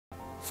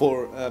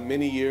For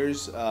many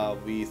years,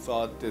 we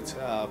thought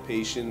that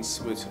patients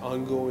with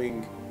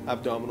ongoing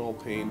abdominal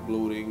pain,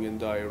 bloating, and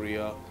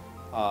diarrhea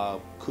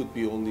could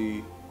be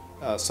only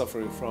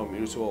suffering from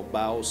irritable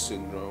bowel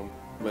syndrome.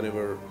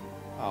 Whenever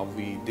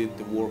we did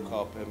the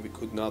workup and we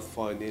could not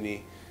find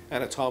any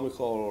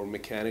anatomical or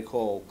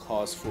mechanical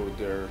cause for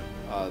their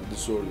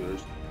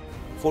disorders.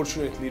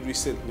 Fortunately,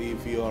 recently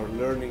we are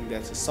learning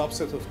that a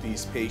subset of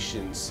these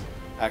patients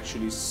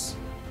actually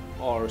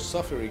are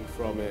suffering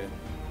from a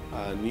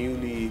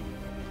newly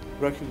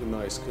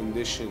recognized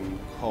condition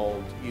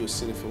called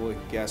eosinophilic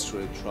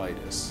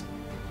gastroenteritis.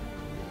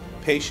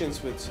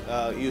 Patients with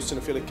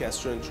eosinophilic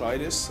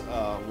gastroenteritis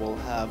will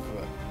have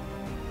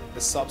a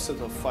subset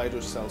of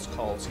fighter cells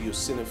called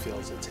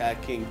eosinophils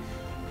attacking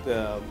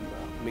the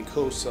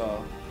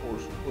mucosa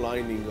or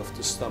lining of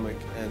the stomach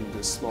and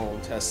the small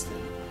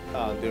intestine.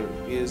 There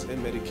is a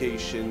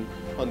medication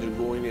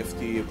undergoing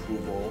FDA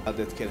approval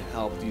that can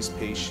help these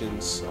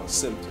patients'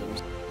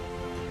 symptoms.